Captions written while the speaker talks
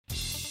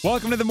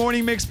Welcome to the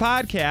Morning Mix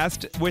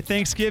podcast. With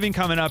Thanksgiving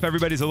coming up,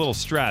 everybody's a little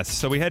stressed.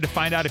 So we had to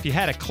find out if you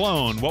had a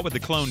clone, what would the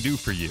clone do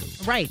for you?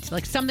 Right.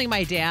 Like something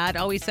my dad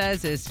always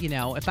says is,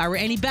 if I were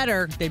any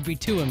better, there'd be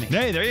two of me.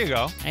 Hey, there you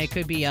go. It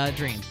could be a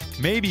dream.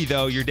 Maybe,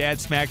 though, your dad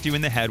smacked you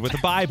in the head with a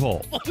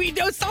Bible. Well, we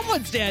know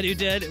someone's dad who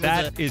did.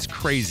 That is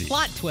crazy.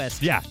 Plot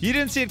twist. Yeah, you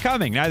didn't see it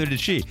coming. Neither did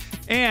she.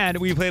 And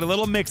we played a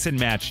little mix and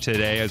match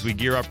today as we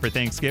gear up for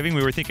Thanksgiving.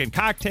 We were thinking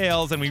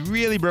cocktails, and we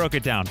really broke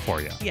it down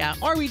for you. Yeah,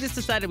 or we just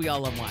decided we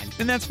all love wine.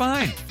 And that's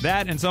fine.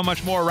 That and so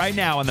much more right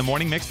now on the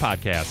Morning Mix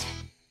podcast.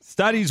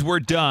 Studies were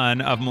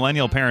done of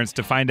millennial parents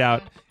to find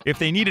out if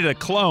they needed a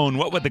clone,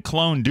 what would the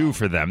clone do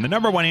for them? The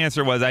number one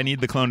answer was, I need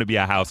the clone to be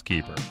a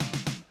housekeeper.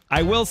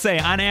 I will say,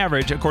 on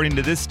average, according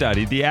to this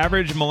study, the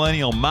average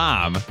millennial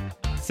mom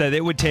said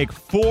it would take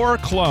 4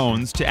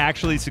 clones to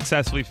actually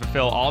successfully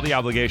fulfill all the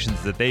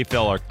obligations that they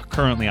feel are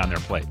currently on their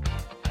plate.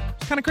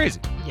 It's kind of crazy.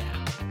 Yeah.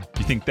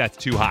 You think that's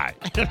too high?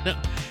 I don't know.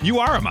 You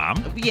are a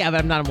mom. Yeah, but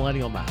I'm not a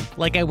millennial mom.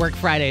 Like, I work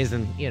Fridays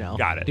and,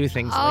 Got it. do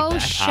things like that.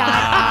 Shut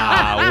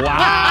up.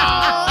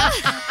 Wow.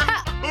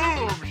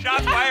 Boom.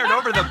 Shots fired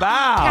over the bow.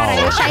 God,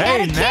 I wish I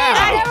had a kid. now.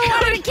 I never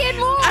wanted a kid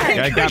more.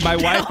 I got my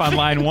wife on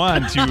line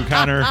 1 to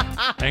counter.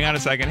 Hang on a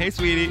second. Hey,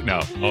 sweetie. No.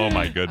 Oh,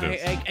 my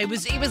goodness. It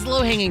was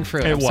low hanging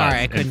fruit. It I'm sorry,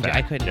 was, I couldn't. in fact,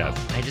 I couldn't.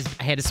 yes.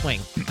 I had to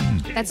swing.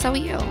 That's so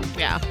you.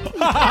 Yeah. Oh,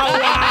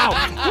 wow.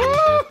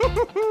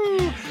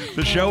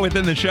 The show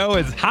within the show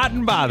is hot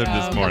and bothered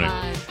this morning.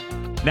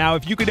 Now,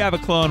 if you could have a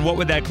clone, what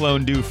would that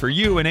clone do for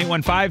you? And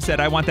 815 said,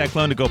 I want that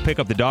clone to go pick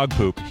up the dog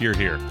poop. Here.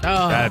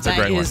 Oh, that's a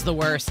great that one. is the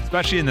worst.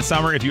 Especially in the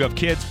summer if you have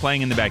kids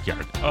playing in the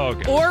backyard. Oh,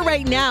 okay. Or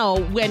right now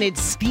when it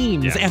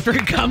steams Yes. after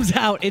it comes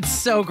out, it's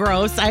so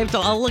gross.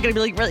 I'll look at it and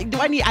be like,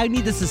 really, I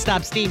need this to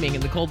stop steaming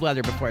in the cold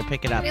weather before I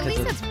pick it up. At 'cause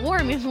least it's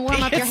warm. You can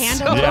warm up your It's hand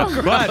so a little.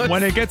 Yeah, gross. but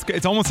when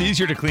it's almost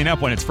easier to clean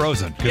up when it's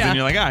frozen. Because Yeah. then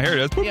you're like, here it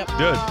is. Boop, Yep.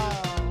 Good.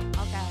 Oh,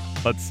 okay.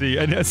 Let's see.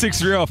 And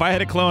 6-0, if I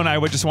had a clone, I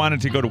would just want it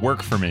to go to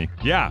work for me.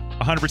 Yeah,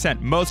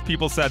 100%. Most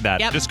people said that.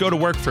 Yep. Just go to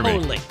work for me.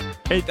 Totally.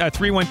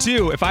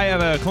 312, if I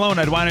have a clone,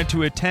 I'd want it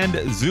to attend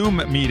Zoom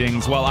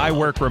meetings while I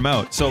work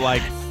remote. So,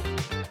 like,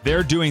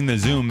 they're doing the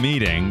Zoom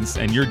meetings,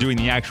 and you're doing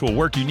the actual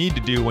work you need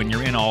to do when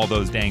you're in all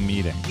those dang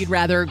meetings. You'd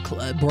rather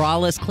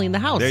braless clean the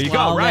house There you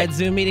while go, right. that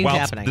Zoom meeting's While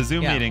happening. the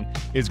Zoom Yeah. meeting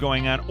is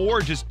going on,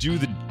 or just do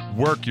the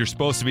work you're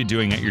supposed to be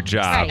doing at your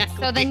job. Right.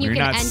 So then you You're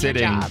can not end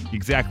sitting. your job.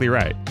 Exactly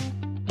right.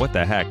 What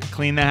the heck?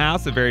 Clean the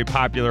house, a very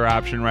popular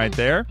option right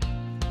there.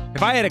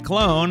 If I had a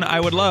clone,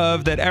 I would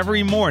love that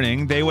every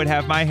morning they would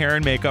have my hair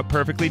and makeup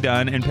perfectly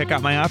done and pick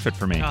out my outfit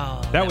for me. Oh,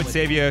 that would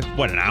save you,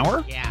 an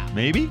hour? Yeah.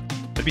 Maybe?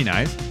 That'd be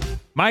nice.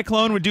 My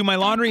clone would do my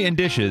laundry and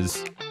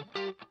dishes.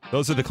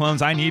 Those are the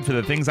clones I need for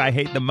the things I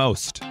hate the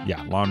most.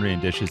 Yeah, laundry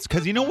and dishes.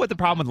 Because you know what the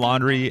problem with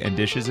laundry and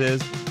dishes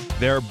is?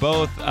 They're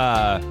both,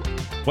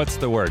 what's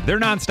the word? They're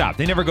nonstop.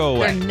 They never go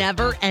away. They're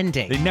never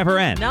ending. They never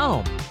end.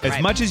 No. As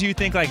Right. much as you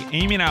think, like,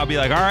 Amy and I will be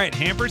like, all right,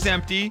 hamper's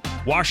empty,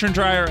 washer and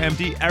dryer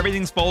empty,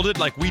 everything's folded.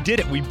 Like, we did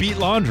it. We beat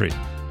laundry.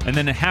 And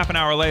then a half an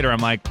hour later, I'm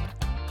like,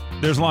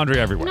 there's laundry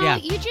everywhere. No, Yeah.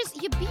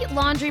 you beat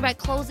laundry by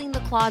closing the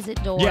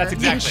closet door. Yes,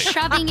 exactly. And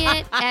shoving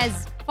it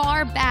as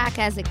far back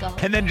as it goes.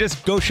 And then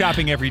just go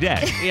shopping every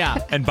day. Yeah.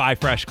 And buy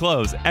fresh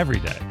clothes every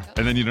day.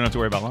 And then you don't have to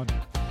worry about laundry.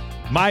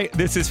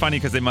 This is funny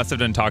because they must have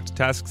done talk to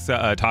text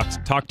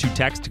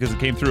because it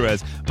came through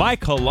as my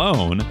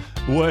cologne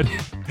would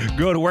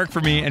go to work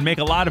for me and make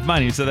a lot of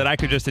money so that I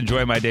could just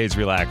enjoy my days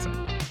relaxing.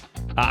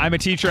 I'm a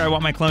teacher. I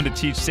want my clone to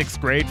teach 6th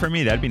grade for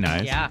me. That'd be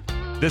nice. Yeah.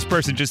 This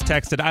person just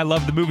texted, I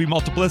love the movie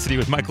Multiplicity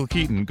with Michael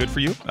Keaton. Good for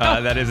you.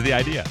 That is the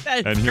idea.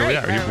 That's and here great. we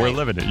are. Right, We're right.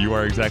 living it. You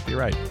are exactly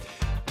right.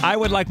 I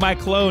would like my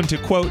clone to,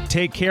 quote,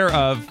 take care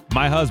of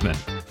my husband.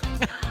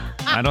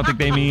 I don't think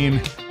they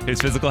mean his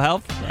physical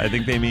health. I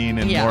think they mean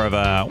in more of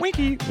a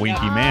winky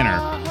manner.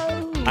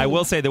 I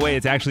will say the way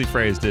it's actually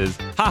phrased is,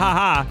 ha ha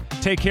ha,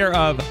 take care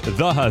of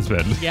the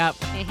husband. Yep.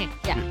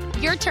 Yeah.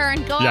 Your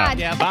turn. Go Yeah. on.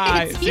 Yeah,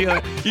 Bye. It's See you your-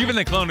 later. Even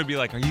the clone would be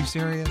like, are you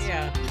serious?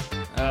 Yeah.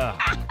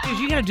 Dude,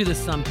 you gotta do this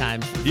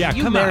sometimes. Yeah,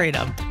 You come on. married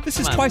him. This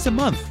is Come on. twice a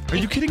month. Are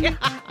you kidding me?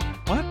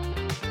 What?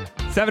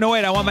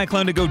 708, I want my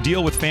clone to go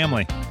deal with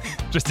family.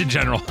 Just in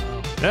general.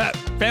 Yeah,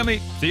 family,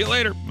 see you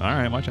later. All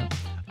right, watch out.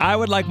 I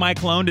would like my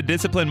clone to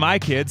discipline my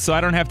kids so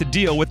I don't have to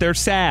deal with their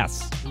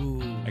sass.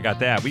 Ooh. I got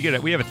that. We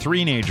have a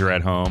 3-nager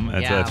at home.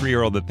 It's Yeah. a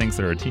 3-year-old that thinks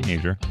they're a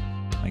teenager.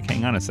 Like,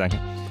 hang on a second.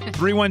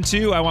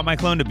 312, I want my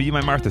clone to be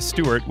my Martha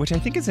Stewart, which I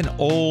think is an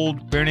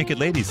old Bare Naked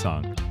Ladies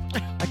song.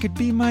 I could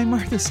be my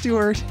Martha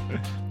Stewart.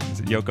 Is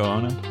it Yoko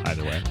Ono?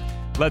 Either way.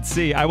 Let's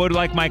see. I would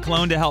like my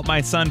clone to help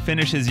my son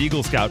finish his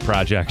Eagle Scout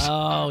project.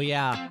 Oh,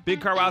 yeah. Big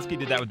Karwowski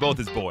did that with both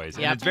his boys.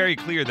 And Yep. it's very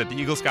clear that the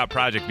Eagle Scout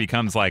project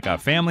becomes like a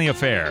family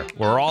affair.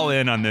 We're all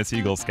in on this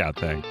Eagle Scout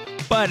thing.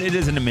 But it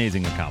is an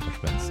amazing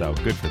accomplishment, so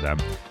good for them.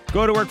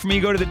 Go to work for me,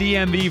 go to the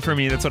DMV for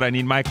me. That's what I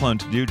need my clone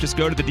to do. Just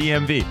go to the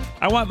DMV.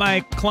 I want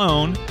my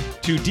clone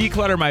to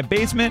declutter my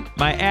basement,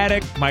 my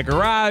attic, my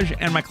garage,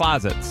 and my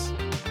closets.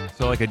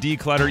 So like a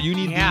declutter. You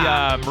need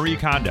Yeah. the Marie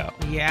Kondo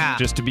Yeah.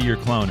 just to be your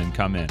clone and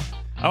come in.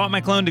 I want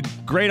my clone to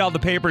grade all the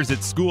papers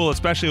at school,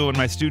 especially when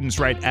my students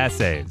write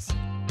essays.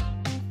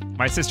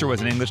 My sister was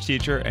an English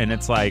teacher, and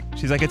it's like,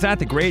 she's like, it's not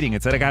the grading.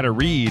 It's that I got to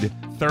read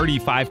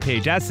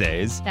 35-page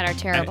essays. That are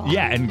terrible.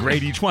 And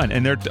grade each one,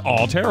 and they're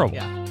all terrible.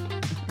 Yeah.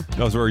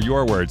 Those were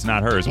your words,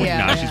 not hers. Well,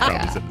 Yeah. no, she's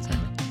probably said the same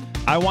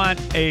thing. I want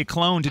a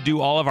clone to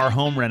do all of our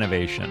home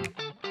renovation.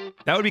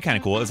 That would be kind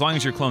of cool, as long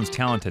as your clone's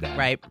talented at it.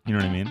 Right. You know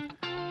what I mean?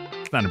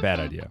 It's not a bad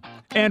idea.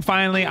 And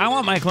finally, I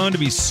want my clone to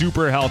be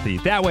super healthy.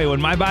 That way, when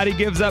my body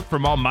gives up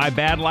from all my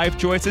bad life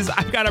choices,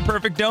 I've got a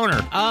perfect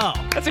donor. Oh.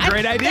 That's a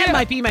great idea. That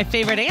might be my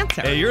favorite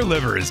answer. Hey, your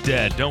liver is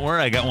dead. Don't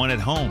worry, I got one at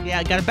home. Yeah,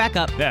 I got a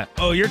backup. Yeah.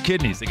 Oh, your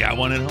kidneys, I got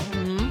one at home.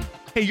 Mm-hmm.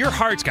 Hey, your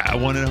heart's got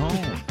one at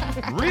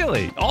home.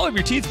 Really? All of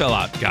your teeth fell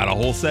out. Got a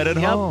whole set at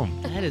home.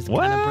 That is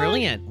What? kind of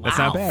brilliant. Wow. That's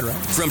not bad, right?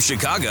 From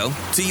Chicago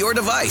to your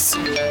device,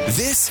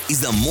 this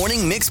is the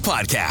Morning Mix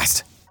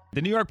Podcast.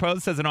 The New York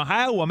Post says an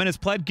Ohio woman has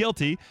pled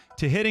guilty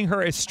to hitting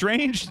her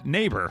estranged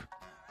neighbor.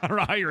 I don't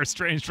know how you're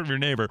estranged from your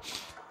neighbor.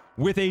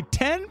 With a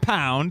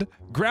 10-pound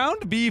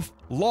ground beef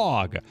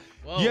log.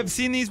 Whoa. You have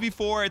seen these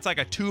before? It's like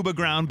a tube of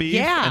ground beef.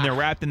 Yeah. And they're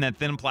wrapped in that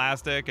thin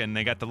plastic, and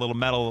they got the little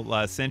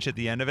metal cinch at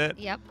the end of it.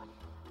 Yep.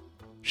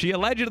 She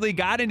allegedly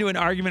got into an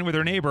argument with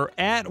her neighbor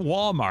at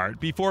Walmart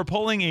before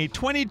pulling a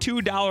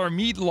 $22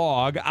 meat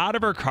log out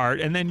of her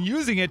cart and then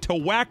using it to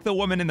whack the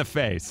woman in the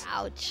face.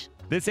 Ouch.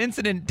 This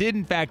incident did,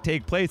 in fact,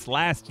 take place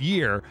last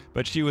year,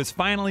 but she was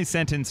finally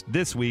sentenced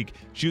this week.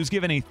 She was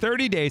given a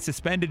 30-day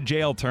suspended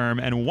jail term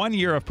and 1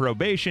 year of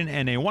probation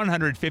and a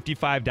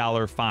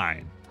 $155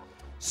 fine.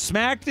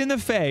 Smacked in the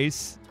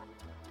face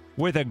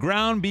with a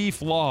ground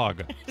beef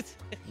log.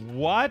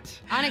 What?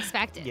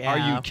 Unexpected. Yeah. Are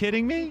you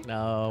kidding me?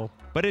 No.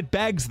 But it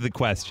begs the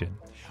question,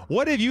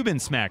 what have you been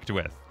smacked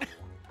with?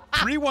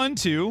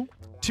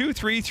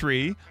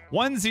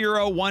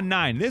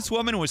 312-233-1019. This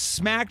woman was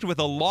smacked with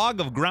a log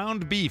of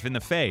ground beef in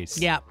the face.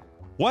 Yeah.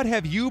 What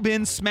have you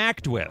been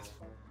smacked with?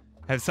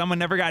 Has someone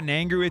never gotten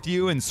angry with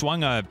you and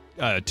swung a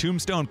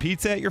tombstone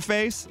pizza at your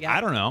face? Yeah.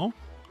 I don't know.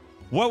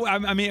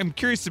 I'm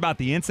curious about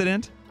the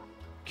incident.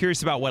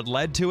 Curious about what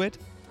led to it.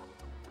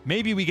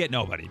 Maybe we get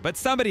nobody, but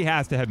somebody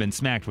has to have been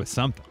smacked with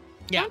something.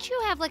 Yeah. Don't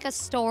you have like a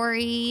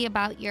story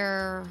about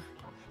your...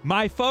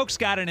 My folks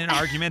got in an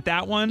argument,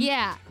 that one.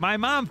 Yeah. My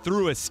mom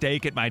threw a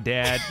steak at my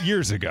dad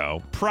years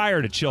ago,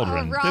 prior to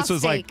children. raw This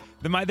was steak.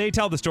 like, they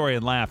tell the story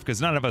and laugh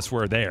because none of us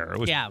were there. It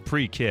was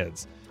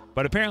pre-kids.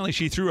 But apparently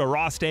she threw a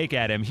raw steak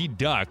at him. He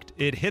ducked.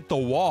 It hit the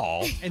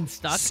wall. And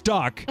stuck?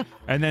 Stuck,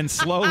 and then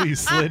slowly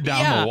slid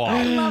down the wall.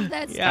 I love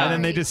that story. And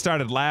then they just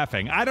started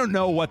laughing. I don't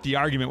know what the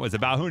argument was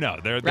about. Who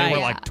knows? They Right. were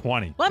Yeah. like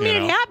 20. Well, I mean,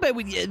 you know? it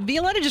happened.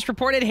 Violetta just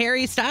reported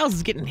Harry Styles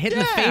is getting hit in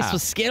the Yeah, face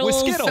with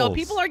Skittles. with So Skittles.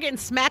 people are getting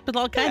smacked with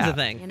all kinds of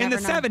things. You In the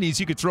never know. 70s,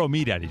 you could throw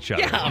meat at each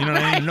other. Yeah, You know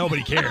what I mean? right.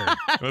 Nobody cared.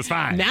 It was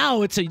fine.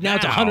 Now it's a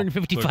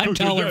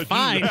 $155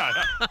 fine. Yeah,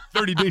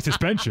 30-day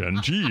suspension.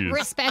 Jeez.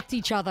 Respect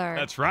each other.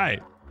 That's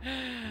right.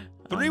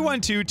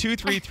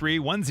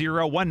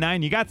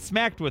 312-233-1019. You got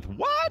smacked with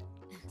what?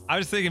 I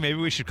was thinking maybe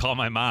we should call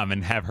my mom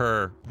and have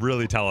her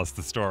really tell us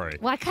the story.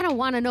 Well, I kind of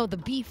want to know the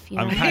beef. You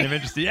know? I'm kind of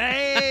interested.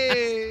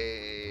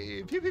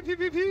 Yay! Pew, pew, pew,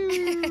 pew,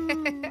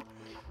 pew.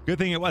 Good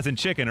thing it wasn't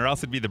chicken, or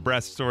else it'd be the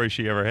best story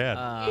she ever had.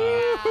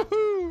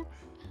 Woo-hoo-hoo.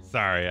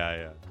 Sorry,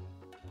 I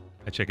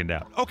chickened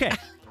out. Okay.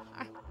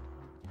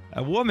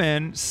 A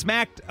woman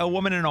smacked a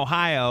woman in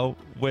Ohio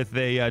with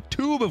a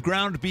tube of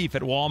ground beef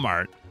at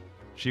Walmart.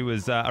 She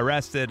was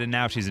arrested, and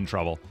now she's in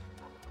trouble.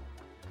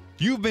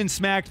 You've been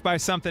smacked by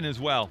something as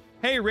well.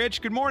 Hey,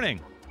 Rich, good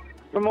morning.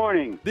 Good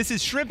morning. This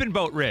is Shrimp and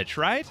Boat Rich,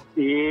 right?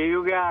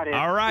 You got it.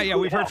 All right, yeah,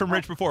 we've heard from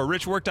Rich before.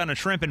 Rich worked on a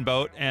shrimp and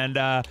boat, and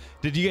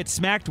did you get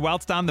smacked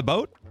whilst on the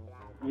boat?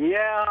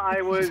 Yeah,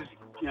 I was,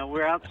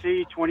 we're out to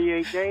sea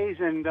 28 days,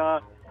 and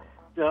the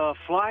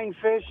flying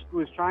fish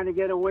was trying to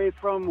get away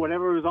from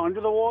whatever was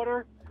under the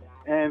water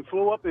and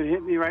flew up and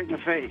hit me right in the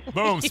face.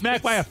 Boom,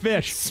 smacked by a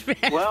fish.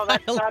 Well,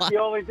 that's not the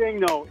only thing,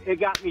 though.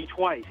 It got me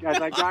twice.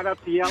 As I got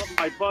up to yell at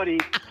my buddy,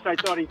 because I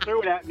thought he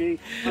threw it at me,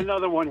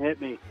 another one hit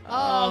me.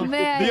 Oh,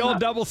 man. The old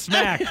double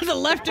smack. The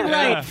left and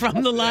right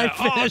from the live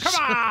fish.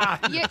 Oh,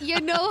 come on.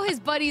 You know his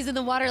buddy's in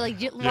the water, like,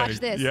 watch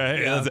this.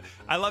 Yeah.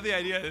 I love the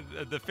idea.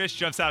 The fish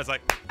jumps out. It's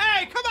like,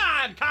 hey, come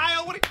on,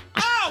 Kyle.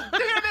 Oh,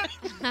 damn it.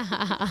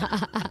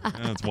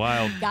 That's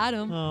wild. Got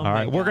him. All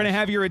right, we're going to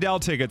have your Adele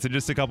tickets in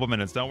just a couple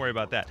minutes. Don't worry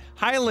about that.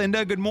 Hi,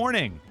 Linda. Good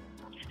morning.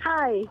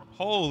 Hi.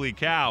 Holy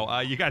cow.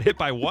 You got hit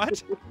by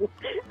what?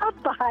 A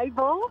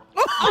Bible.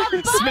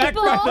 Smacked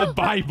by the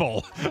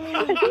Bible.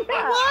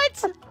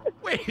 What?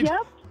 Wait.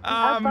 Yep.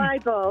 A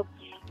Bible.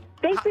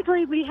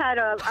 Basically, we had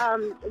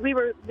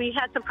we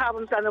had some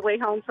problems on the way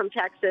home from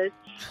Texas.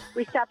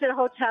 We stopped at a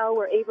hotel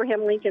where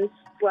Abraham Lincoln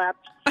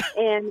slept,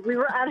 and we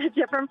were on a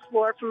different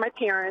floor from my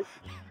parents.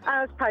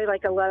 I was probably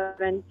like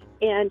 11,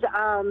 and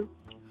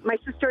my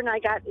sister and I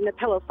got in a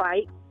pillow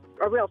fight,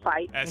 a real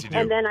fight. As you do.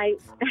 And then I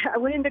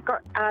went into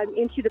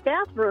the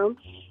bathroom,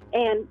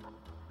 and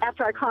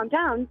after I calmed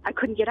down, I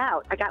couldn't get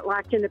out. I got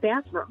locked in the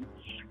bathroom,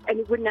 and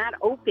it would not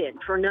open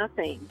for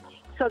nothing.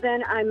 So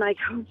then I'm like,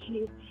 oh,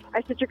 geez.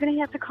 I said, you're going to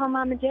have to call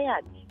Mom and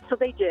Dad. So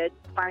they did,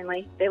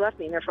 finally. They left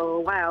me in there for a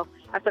little while.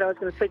 I thought I was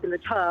going to sleep in the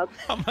tub.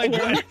 Oh, my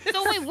God.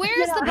 So wait,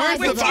 where's the Where's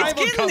Bible? the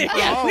Bible She's come getting from?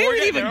 there. Oh, we we're haven't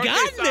getting even there. Okay,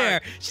 gotten sorry.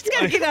 there. She's got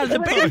to get out of the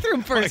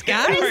bathroom first,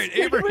 guys. All right,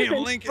 It was Abraham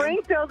in Lincoln.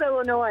 Springfield,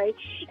 Illinois,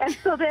 and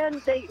so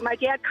then my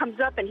dad comes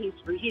up and he's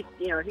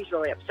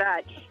really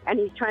upset, and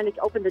he's trying to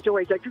open the door.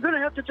 He's like, "You're going to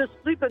have to just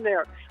sleep in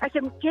there." I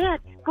said, "Dad,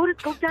 go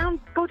down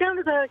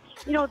to the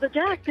the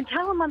deck and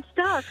tell him I'm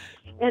stuck."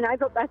 And I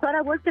thought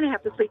I was going to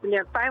have to sleep in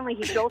there. Finally,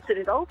 he jolted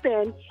it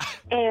open,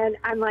 and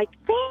I'm like,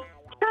 "Thank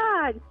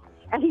God."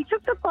 And he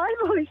took the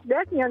Bible and he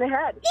smacked me on the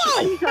head. Whoa!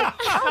 And he's like,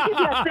 "I'll give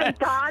you a thank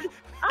God.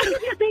 I'll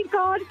give you a thank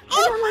God." And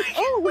I'm like,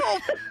 "Oh."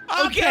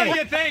 Okay.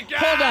 You think,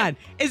 Hold on.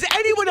 Is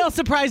anyone else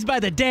surprised by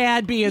the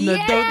dad being the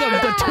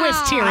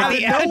twist here at Out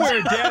the of end?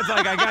 nowhere, Dad's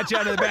like, I got you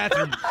out of the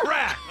bathroom.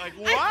 Crack. Like,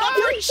 I'm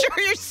what? pretty sure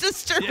your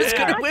sister was Yeah.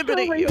 going to whip it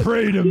at you.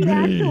 Pray to he me.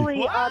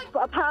 actually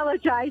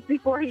apologized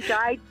before he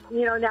died,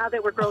 now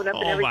that we're grown up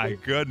and Oh, everything.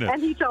 my goodness.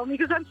 And he told me,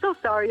 because I'm so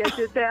sorry I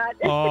did that.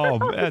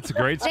 Oh, that's a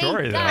great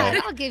story, Thank God.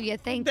 though. I'll give you a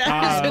thank That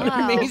God. is an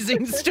Wow.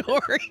 amazing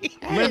story.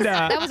 Linda.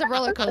 That was a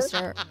roller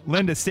coaster.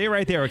 Linda, stay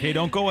right there, okay?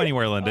 Don't go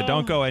anywhere, Linda.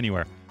 Don't go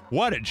anywhere.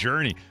 What a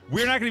journey.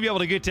 We're not going to be able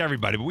to get to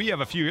everybody, but we have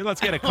a few here.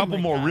 Let's get a couple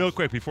more real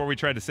quick before we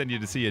try to send you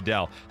to see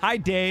Adele. Hi,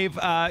 Dave.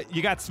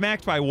 You got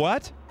smacked by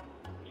what?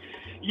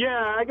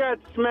 Yeah, I got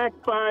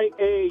smacked by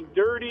a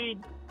dirty,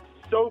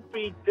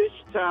 soapy dish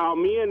towel.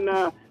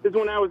 This is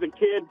when I was a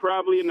kid,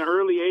 probably in the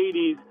early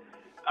 80s.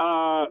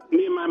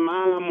 Me and my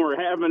mom were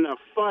having a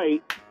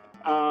fight.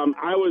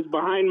 I was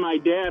behind my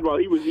dad while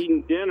he was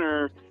eating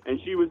dinner, and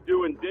she was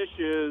doing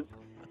dishes.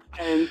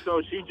 And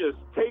so she just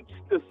takes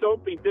the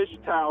soapy dish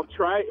towel.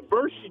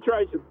 First, she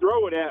tries to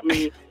throw it at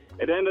me.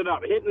 It ended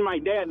up hitting my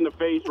dad in the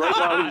face right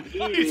while he's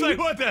eating. He's like,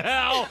 what the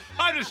hell?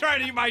 I'm just trying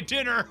to eat my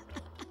dinner.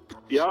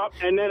 Yup,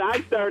 and then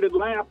I started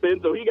laughing,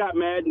 so he got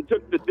mad and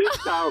took the dish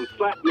towel and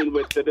slapped me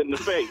with it in the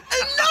face.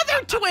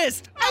 Another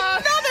twist.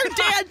 Another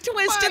dad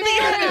twist in the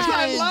end.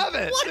 I love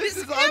it. What This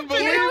is is happening?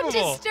 You don't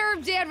unbelievable.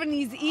 disturb Dad when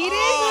he's eating.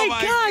 Oh, my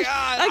my gosh.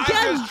 God.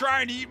 Again. I'm just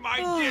trying to eat my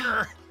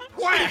dinner.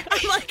 Whack.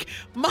 I'm like,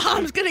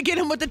 Mom's going to get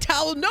him with the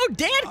towel. No,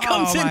 Dad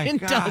comes in my and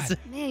God. does it.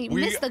 Man, you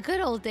We- miss the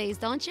good old days,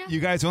 don't you? You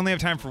guys only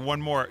have time for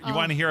one more. You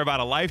want to hear about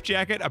a life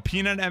jacket, a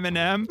peanut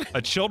M&M,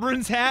 a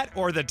children's hat,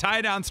 or the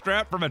tie-down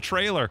strap from a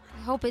trailer?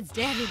 I hope it's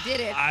Dad who did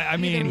it. I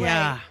mean, Either way.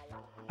 Yeah.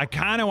 I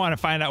kind of want to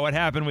find out what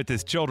happened with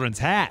this children's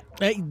hat.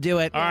 Hey, do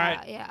it. All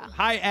right. Yeah.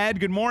 Hi,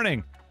 Ed. Good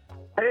morning.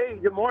 Hey,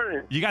 good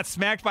morning. You got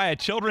smacked by a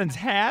children's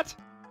hat?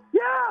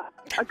 Yeah,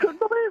 I couldn't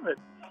believe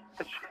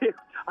it.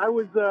 I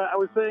was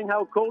saying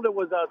how cold it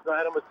was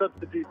outside. I'm a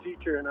substitute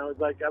teacher, and I was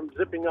like, I'm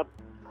zipping up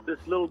this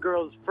little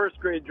girl's first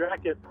grade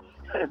jacket,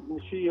 and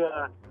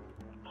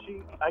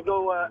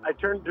I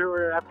turned to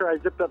her after I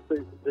zipped up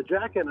the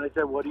jacket, and I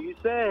said, "What do you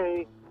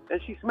say?" And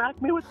she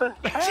smacked me with the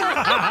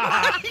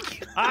hat.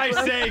 I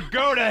say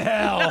go to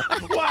hell.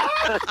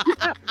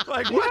 What?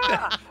 Like, what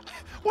the?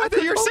 What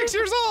the? You're 6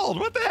 years old.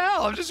 What the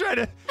hell? I'm just trying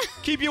to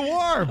keep you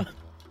warm.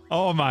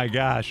 Oh, my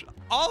gosh.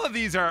 All of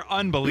these are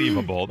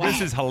unbelievable. This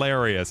is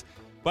hilarious.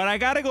 But I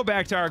got to go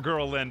back to our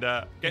girl,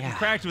 Linda, getting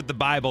cracked with the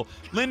Bible.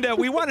 Linda,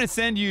 we want to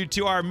send you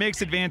to our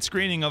Mix Advanced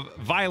screening of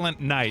Violent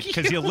Night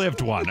because you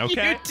lived one,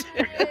 okay?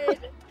 You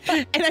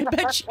did. And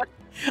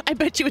I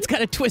bet you it's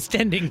got a twist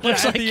ending, much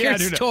at like the your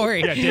end,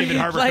 story. Yeah, David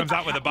Harbour Like, comes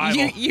out with a Bible.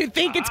 You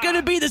think it's going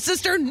to be the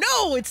sister?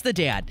 No, it's the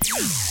dad.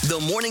 The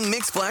Morning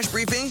Mix Flash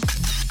Briefing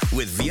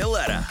with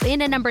Violetta.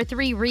 In at number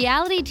 3,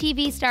 reality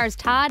TV stars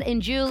Todd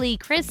and Julie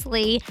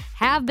Chrisley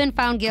have been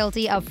found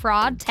guilty of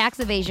fraud, tax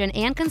evasion,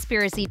 and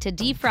conspiracy to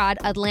defraud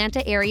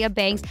Atlanta area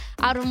banks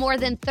out of more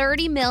than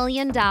 $30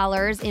 million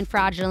in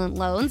fraudulent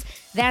loans.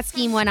 That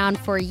scheme went on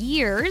for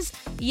years.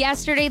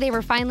 Yesterday, they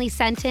were finally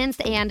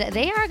sentenced, and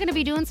they are going to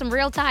be doing some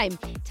real time.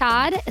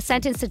 Todd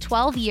sentenced to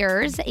 12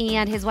 years,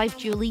 and his wife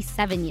Julie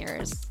 7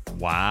 years.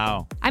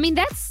 Wow. I mean,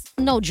 that's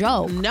no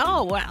joke.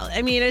 No, well,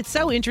 I mean, it's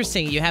so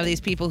interesting. You have these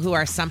people who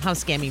are somehow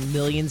scamming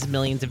millions and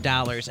millions of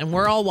dollars, and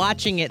we're all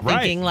watching it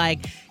thinking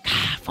like,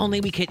 God, if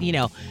only we could,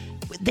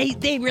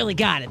 they really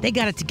got it. They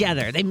got it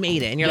together. They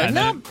made it. And you're Yeah,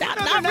 like,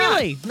 not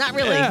really. Not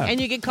really. Yeah. And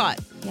you get caught.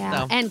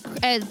 Yeah, So,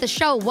 and the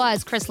show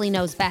was Chrisley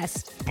Knows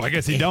Best. Well, I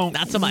guess you don't.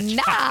 not so much.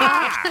 Nah.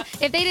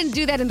 If they didn't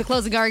do that in the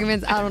closing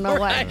arguments, I don't know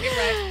what.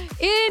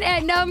 In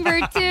at number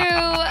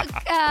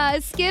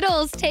 2,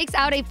 Skittles takes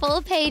out a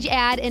full-page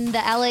ad in the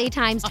LA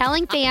Times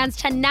telling fans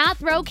to not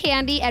throw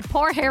candy at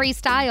poor Harry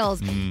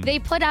Styles. They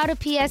put out a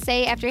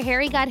PSA after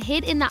Harry got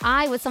hit in the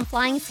eye with some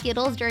flying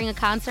Skittles during a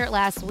concert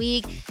last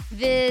week.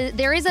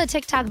 There is a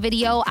TikTok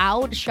video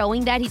out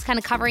showing that he's kind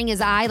of covering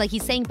his eye, like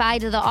he's saying bye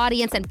to the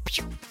audience and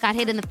got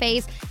hit in the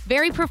face.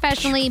 Very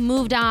professionally,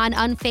 moved on,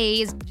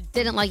 unfazed,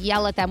 didn't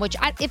yell at them, which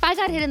if I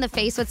got hit in the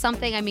face with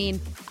something, I mean,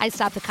 I'd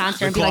stop the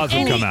concert and be like, claws would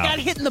And come he out. got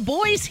hit in the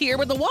boys here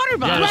with the water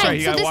bottle. Yeah, that's right. Right,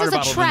 He so got this water is a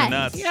bottles in the trend.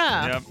 nuts.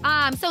 Yeah.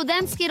 Yep. So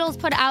then Skittles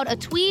put out a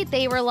tweet.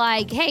 They were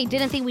like, hey,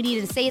 didn't think we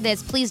needed to say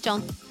this. Please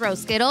don't throw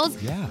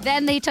Skittles. Yeah.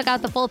 Then they took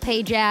out the full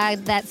page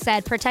ad that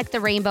said protect the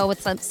rainbow with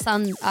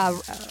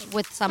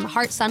some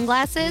heart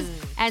sunglasses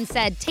and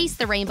said taste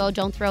the rainbow,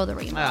 don't throw the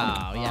rainbow.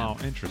 Oh, yeah.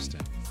 Oh,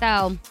 interesting.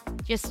 So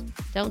just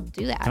don't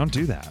do that. Don't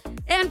do that.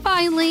 And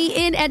finally,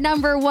 in at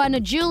number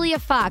 1, Julia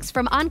Fox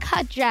from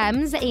Uncut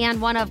Gems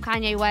and one of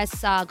Kanye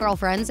West's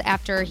girlfriends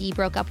after he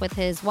broke up with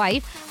his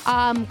wife,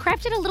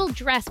 crafted a little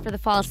dress for the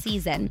fall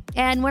season.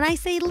 And when I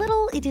say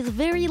little, it is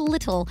very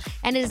little.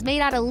 And it is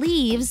made out of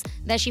leaves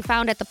that she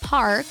found at the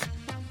park.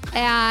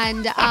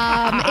 And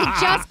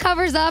it just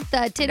covers up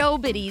the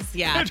titty-bitties.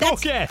 Yeah, It's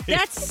okay.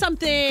 That's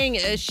something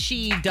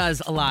she does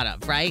a lot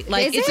of, right?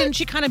 Like, Is it? isn't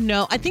she kind of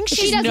known? I think She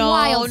she's does known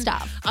wild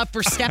stuff.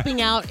 For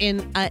stepping out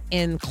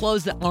in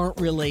clothes that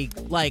aren't really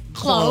like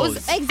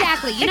Clothes. clothes.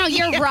 Exactly. You know,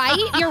 you're right.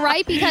 You're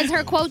right, because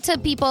her quote to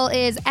people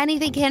is,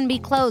 anything can be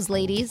clothes,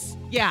 ladies.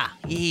 Yeah.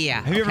 Have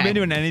you ever been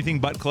to an anything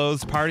but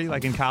clothes party,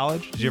 like in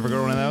college? Did you ever go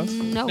to one of those?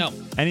 No.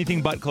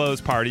 Anything but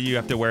clothes party, you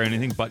have to wear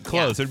anything but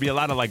clothes. There'd be a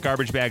lot of like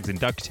garbage bags and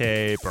duct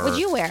tape. Or, Would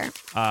you wear?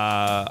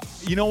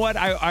 You know what?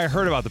 I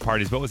heard about the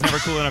parties, but was never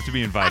cool enough to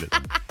be invited.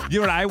 You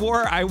know what I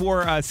wore? I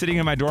wore sitting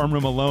in my dorm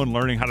room alone,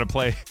 learning how to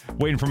play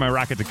 "Waiting for My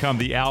Rocket to Come,"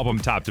 the album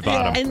top to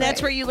bottom. And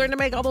that's where you learn to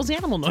make all those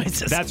animal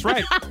noises. That's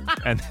right.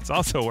 And that's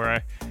also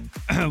where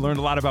I learned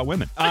a lot about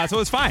women. So it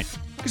was fine.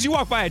 Because you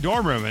walk by a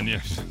dorm room and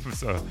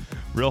it's a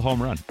real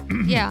home run.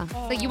 Yeah.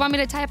 So you want me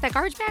to tie up that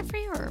garbage bag for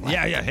you, or what?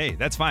 Yeah. Hey,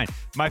 that's fine.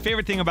 My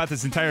favorite thing about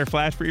this entire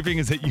flash briefing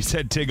is that you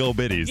said tiggle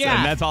bitties. Yeah.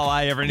 And that's all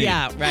I ever need.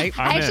 Yeah, right?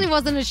 I actually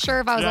wasn't as sure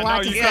if I was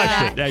allowed to you say crushed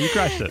that. it. Yeah, you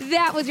crushed it.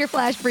 That was your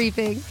flash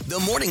briefing.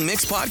 The Morning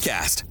Mix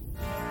Podcast.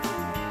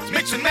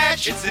 Mix and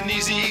match, it's an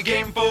easy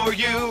game for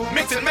you.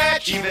 Mix and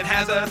match even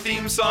has a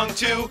theme song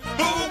too.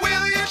 Who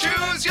will you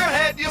choose? Your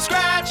head you'll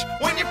scratch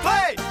when you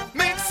play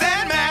Mix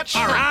and Match.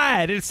 All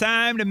right, it's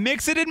time to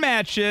mix it and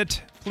match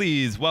it.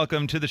 Please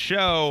welcome to the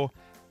show,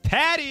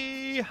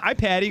 Patty. Hi,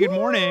 Patty. Good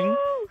morning.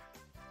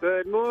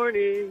 Good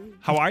morning.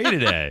 How are you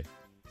today?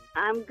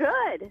 I'm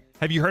good.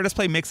 Have you heard us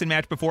play mix and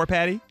match before,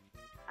 Patty?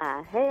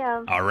 I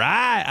have. All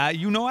right.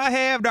 You know I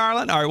have,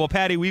 darling. All right. Well,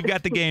 Patty, we've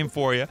got the game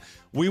for you.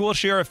 We will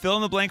share a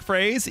fill-in-the-blank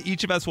phrase.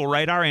 Each of us will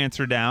write our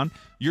answer down.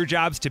 Your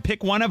job's to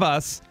pick one of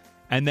us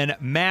and then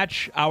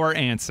match our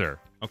answer.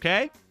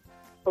 Okay?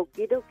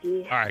 Okie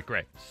dokie. All right,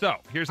 great. So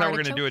here's how we're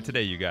going to do it Artichoke.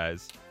 today, you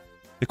guys.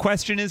 The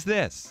question is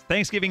this.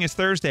 Thanksgiving is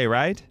Thursday,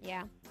 right?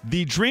 Yeah.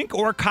 The drink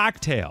or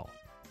cocktail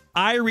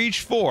I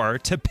reach for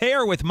to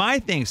pair with my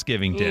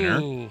Thanksgiving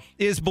dinner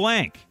is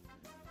blank.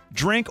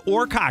 Drink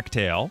or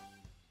cocktail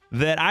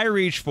that I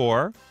reach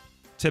for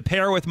to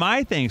pair with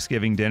my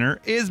Thanksgiving dinner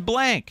is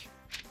blank.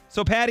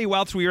 So, Patty,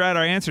 whilst we write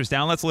our answers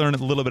down, let's learn a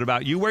little bit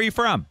about you. Where are you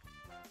from?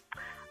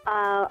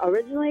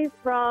 Originally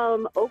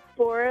from Oak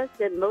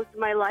Forest and most of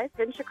my life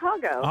in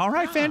Chicago. All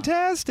right,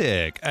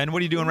 fantastic. And what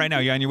are you doing right now?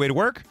 You on your way to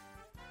work?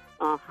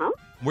 Uh-huh.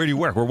 Where do you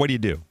work? Or what do you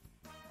do?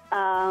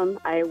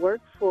 I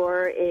work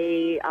for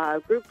a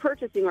group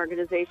purchasing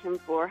organization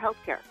for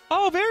healthcare.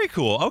 Oh, very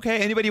cool. Okay.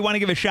 Anybody you want to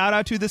give a shout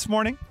out to this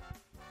morning?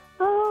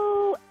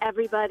 Oh,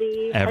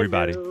 everybody.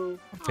 Everybody. Hello.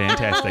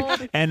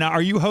 Fantastic. And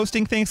are you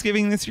hosting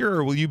Thanksgiving this year,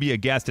 or will you be a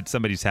guest at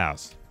somebody's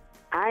house?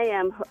 I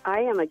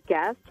am a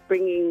guest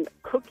bringing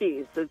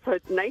cookies. It's a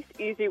nice,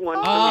 easy one.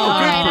 Oh, for All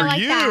good right, for I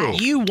like you.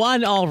 that. You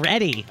won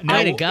already. Now,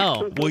 Way to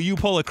go. Will you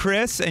pull a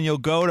Chris and you'll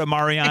go to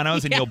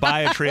Mariano's and you'll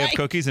buy a tray of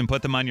cookies and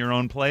put them on your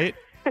own plate?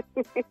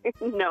 me.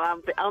 No,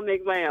 I'll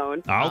make my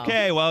own.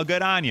 Okay, well,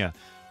 good on you.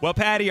 Well,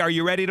 Patty, are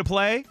you ready to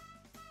play?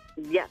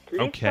 Yes.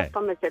 Okay. Listo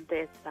para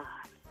cerveza.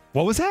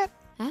 What was that?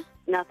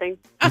 Nothing.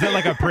 Is that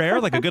like a prayer,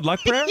 like a good luck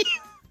prayer?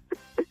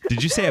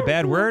 Did you say a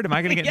bad word? Am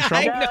I going to get in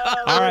trouble?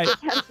 All right.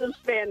 Have some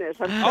Spanish.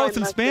 I'm Oh, sorry, it's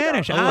in messed it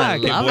Spanish. up. Ah,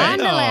 qué love bueno. it.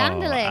 Ándale,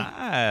 ándale.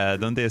 Ah,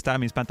 ¿dónde están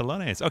mis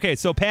pantalones? Okay,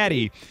 so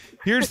Patty,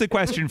 here's the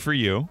question for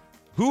you.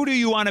 Who do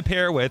you want to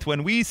pair with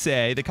when we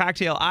say the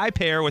cocktail I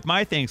pair with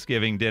my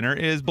Thanksgiving dinner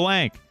is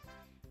blank?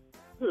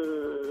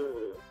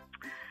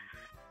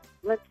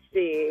 Let's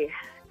see.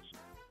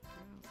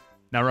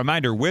 Now,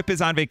 reminder, Whip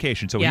is on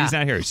vacation, so Yeah. he's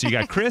not here. So you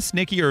got Chris,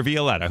 Nikki, or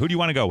Violetta. Who do you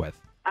want to go with?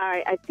 All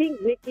right. I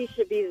think Nikki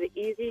should be the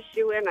easy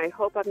shoe-in. I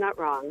hope I'm not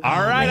wrong.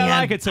 All right, I Man,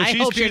 like it. So I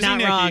she's hope you're choosing not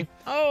Nikki. wrong.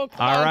 Oh,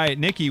 All right,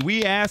 Nikki,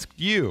 we asked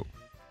you.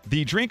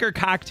 The drink or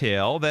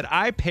cocktail that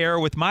I pair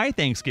with my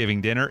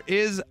Thanksgiving dinner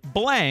is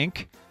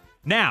blank.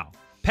 Now,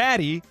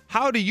 Patty,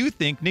 how do you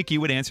think Nikki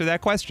would answer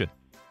that question?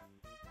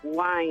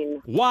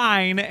 Wine.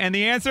 Wine, and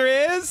the answer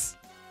is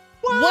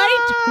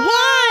White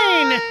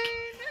wine.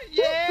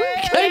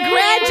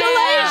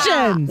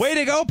 Congratulations. way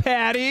to go,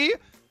 Patty.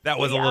 That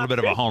was a little bit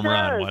of a home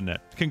run, wasn't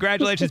it?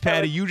 Congratulations,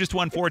 Patty. You just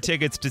won 4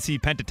 tickets to see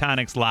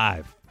Pentatonics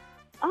live.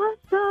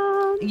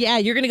 Awesome. Yeah,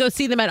 you're going to go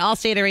see them at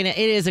Allstate Arena. It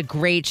is a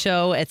great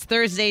show. It's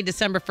Thursday,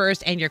 December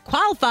 1st, and you're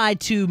qualified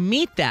to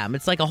meet them.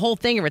 It's like a whole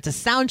thing. It's a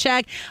sound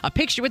check, a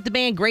picture with the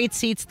band, great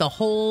seats, the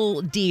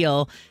whole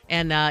deal.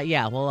 And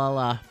yeah, we'll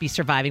all be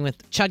surviving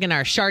with chugging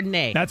our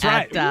Chardonnay. That's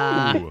right.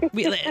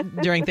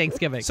 During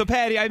Thanksgiving. So,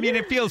 Patty, I mean,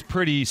 it feels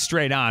pretty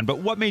straight on, but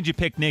what made you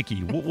pick Nikki?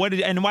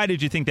 And why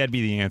did you think that'd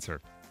be the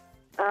answer?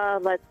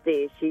 Let's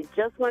see. She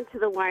just went to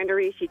the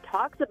winery. She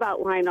talks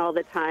about wine all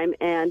the time,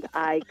 and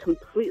I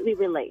completely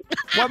relate.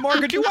 What more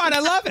could you want? I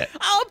love it.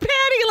 Oh,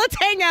 Patty, let's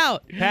hang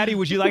out. Patty,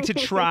 would you like to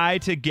try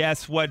to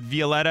guess what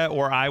Violetta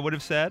or I would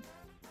have said?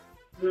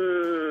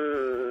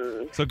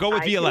 So go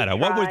with I Violetta. can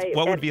What would try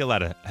what would and-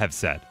 Violetta have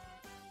said?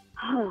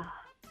 I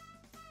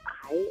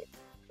don't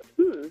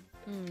know.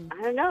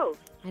 I know,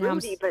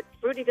 Fruity, but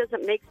fruity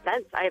doesn't make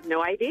sense. I have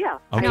no idea.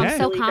 I know, I'm Okay.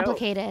 so Really don't.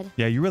 complicated.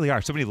 Yeah, you really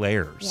are. So many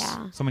layers.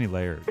 Yeah. So many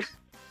layers.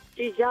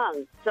 She's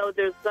young, so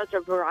there's such a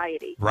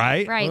variety.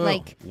 Right? Right, Ugh.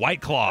 like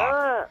White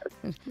Claw.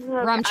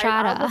 rum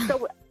chata.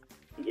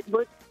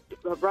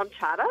 Rum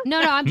chata? No,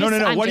 I'm No, just.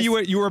 no. I'm What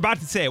just, you were about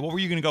to say? What were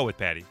you going to go with,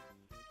 Patty?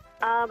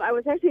 I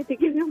was actually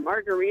thinking of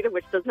margarita,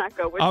 which does not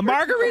go with A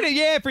margarita,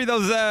 yeah, for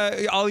those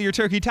all your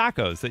turkey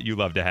tacos that you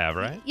love to have,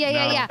 right?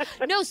 Yeah.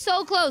 No,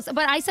 so close.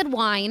 But I said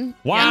wine.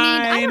 I mean,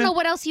 I Wine. don't know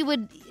what else you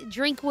would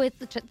drink with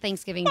the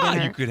Thanksgiving Well,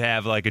 dinner. you could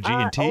have like a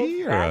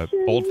G&T or a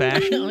old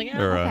fashioned Oh,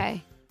 yeah. or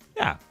Okay.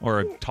 or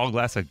a tall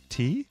glass of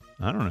tea.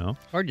 I don't know.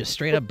 Or just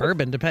straight up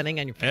bourbon, depending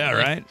on your Yeah,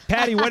 family. right.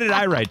 Patty, what did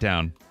I write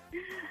down?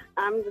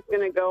 I'm just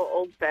going to go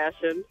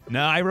old-fashioned.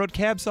 No, I wrote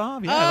Cab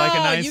Sauv. Yeah, I like a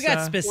nice. you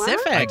got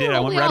specific. I did. I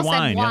Oh, went we all red said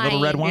wine. Yeah, a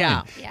little red wine.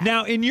 wine. Yeah.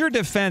 Now, in your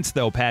defense,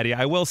 though, Patty,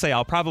 I will say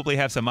I'll probably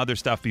have some other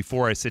stuff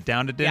before I sit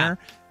down to dinner,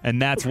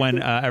 and that's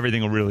when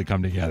everything will really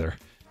come together.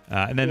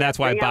 And then that's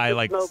why I bring out buy the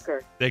like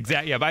smoker.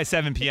 exactly. Yeah, by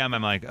 7 p.m.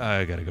 I'm like,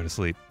 I gotta go to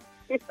sleep.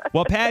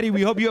 Well, Patty,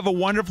 we hope you have a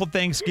wonderful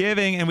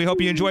Thanksgiving, and we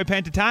hope you enjoy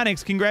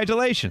Pentatonics.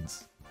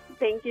 Congratulations.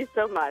 Thank you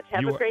so much.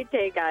 Have You a are- great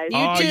day, guys. You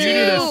Oh, too. you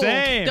do the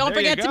same. Don't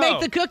There you forget to go. make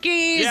the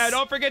cookies. Yeah,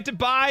 don't forget to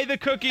buy the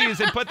cookies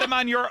and put them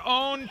on your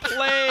own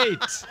plate.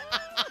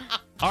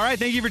 All right,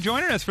 thank you for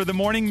joining us for the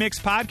Morning Mix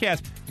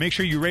podcast. Make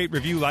sure you rate,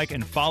 review, like,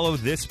 and follow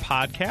this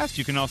podcast.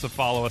 You can also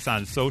follow us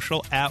on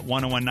social at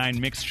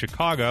 1019 Mix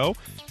Chicago.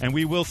 And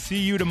we will see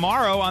you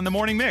tomorrow on the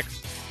Morning Mix.